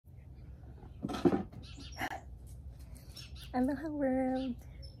Aloha world!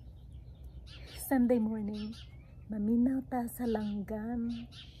 Sunday morning. Maminaw ta sa langgam.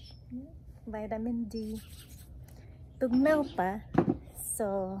 Vitamin D. Tugnaw pa.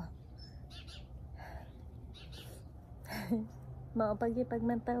 So,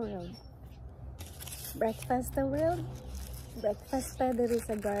 maupagipagmanta world. Breakfast the world. Breakfast pa there is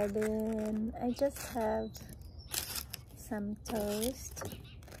a garden. I just have some toast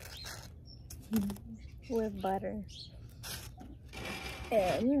with butter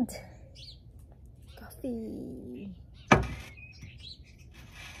and coffee.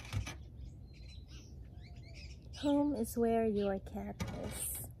 Home is where your cat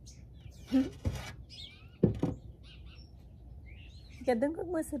is. Kadungog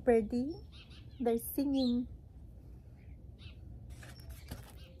mo sa birdie. They're singing.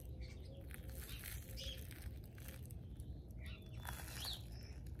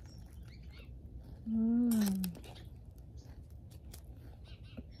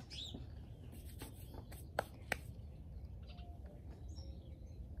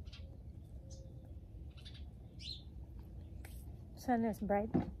 Sun is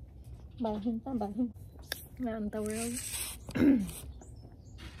bright. Bahin pa, bahin. Ngayon the world.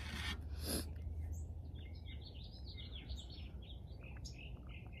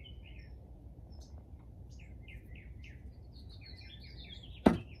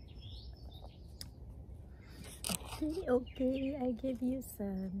 Okay, I give you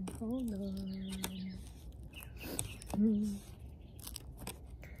some. Hold on.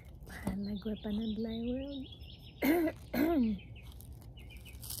 Pahalagwa pa ng Bly World.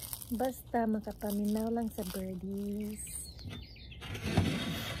 Basta makapaminaw lang sa birdies.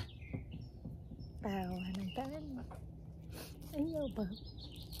 Tawa ng taan. Ayaw ba?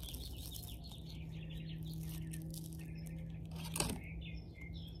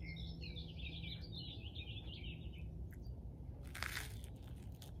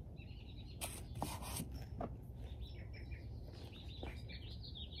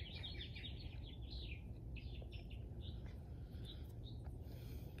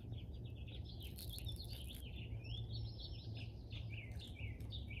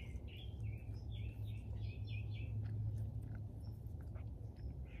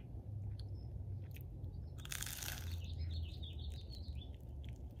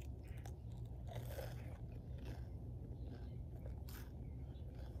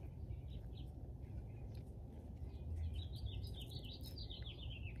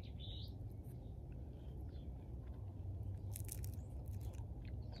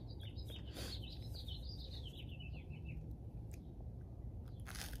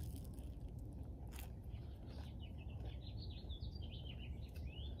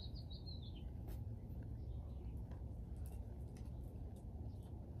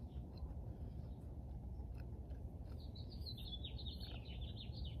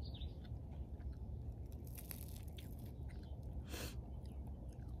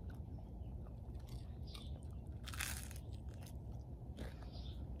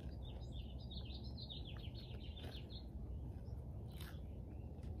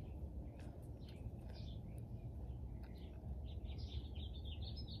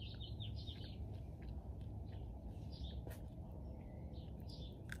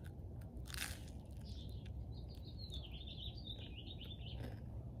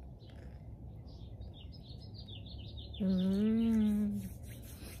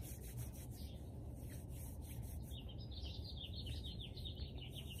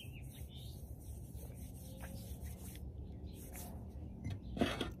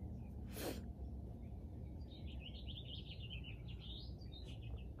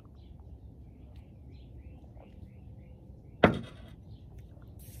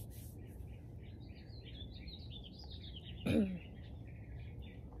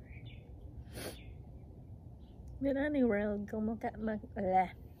 Mirani world, kung if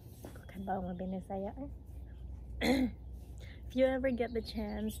you ever get the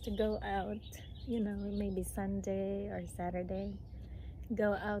chance to go out, you know, maybe Sunday or Saturday,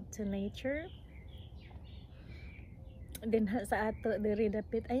 go out to nature. Din sa ato diri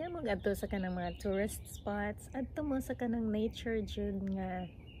dapit ayaw mo adto sa kanang mga tourist spots, adto mo sa kanang nature jud nga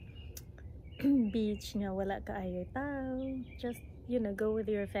beach nga wala kaayo tao. Just, you know, go with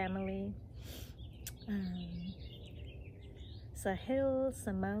your family. Sa hills, sa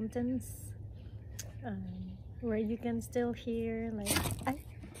mountains, where you can still hear like,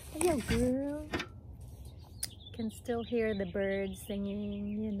 ayaw girl, can still hear the birds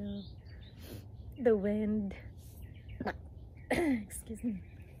singing, you know, the wind. Excuse me.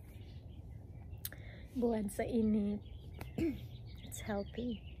 Buwan sa init. It's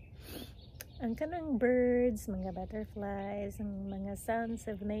healthy. ang kanang birds, mga butterflies, ang mga sounds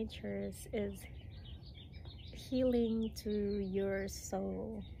of nature is healing to your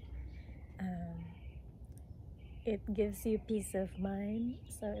soul. It gives you peace of mind,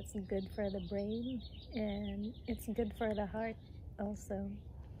 so it's good for the brain and it's good for the heart also.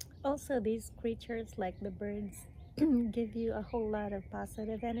 Also, these creatures like the birds give you a whole lot of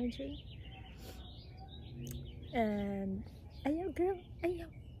positive energy. And ayaw girl, ayaw.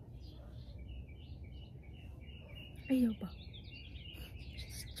 Ayaw ba?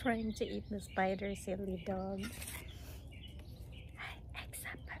 She's trying to eat the spider, silly dog. Ay,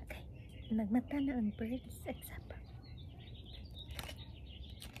 except okay. Nagmata na ang birds, except.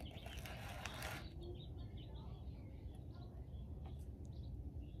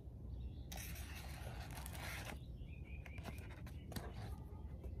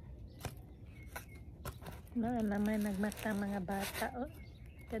 Naman nagmata mga bata, oh.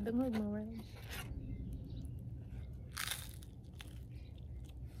 Kadungog mo, right?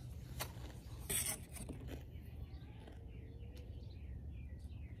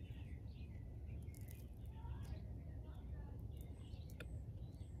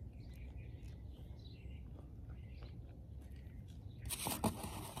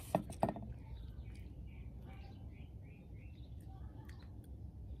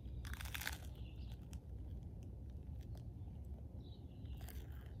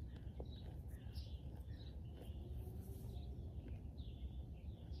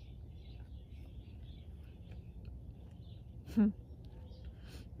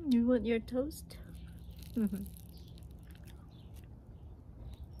 You want your toast?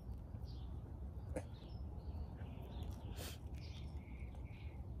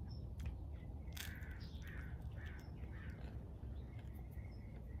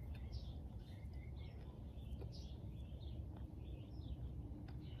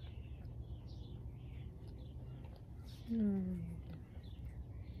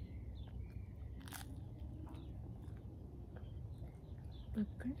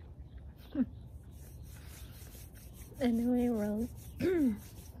 Okay. Anyway, well,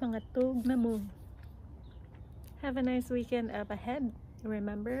 pangatog na mo. Have a nice weekend up ahead.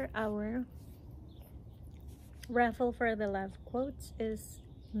 Remember, our raffle for the love quotes is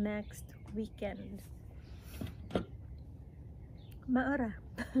next weekend. Maora.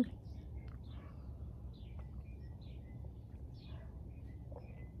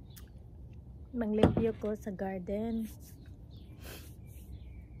 Manglimpyo ko sa garden.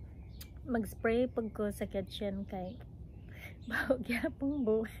 Mag-spray pag ko sa kitchen kay bawag yapong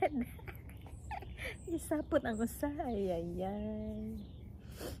buwad. Isapot ang usa. Ayayay.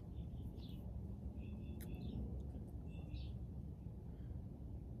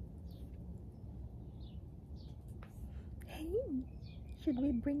 Hey, should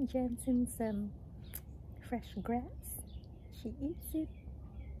we bring Jensen some fresh grass? She eats it.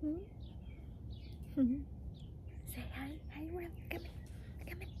 Say hi. Hi, Will. Come in.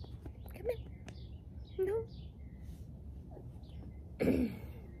 Come in. Come in. No.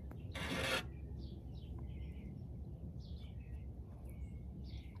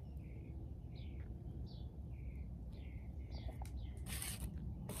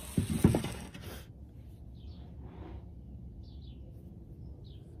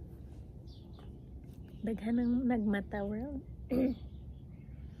 Daghanang nagmata, world.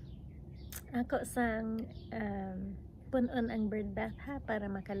 Ako sang punon ang bird bath ha para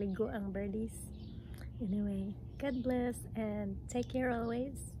makaligo ang birdies. Anyway, God bless and take care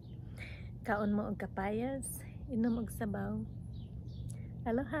always. Kaon mo og kapayas, inom og sabaw.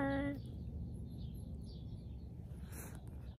 Aloha.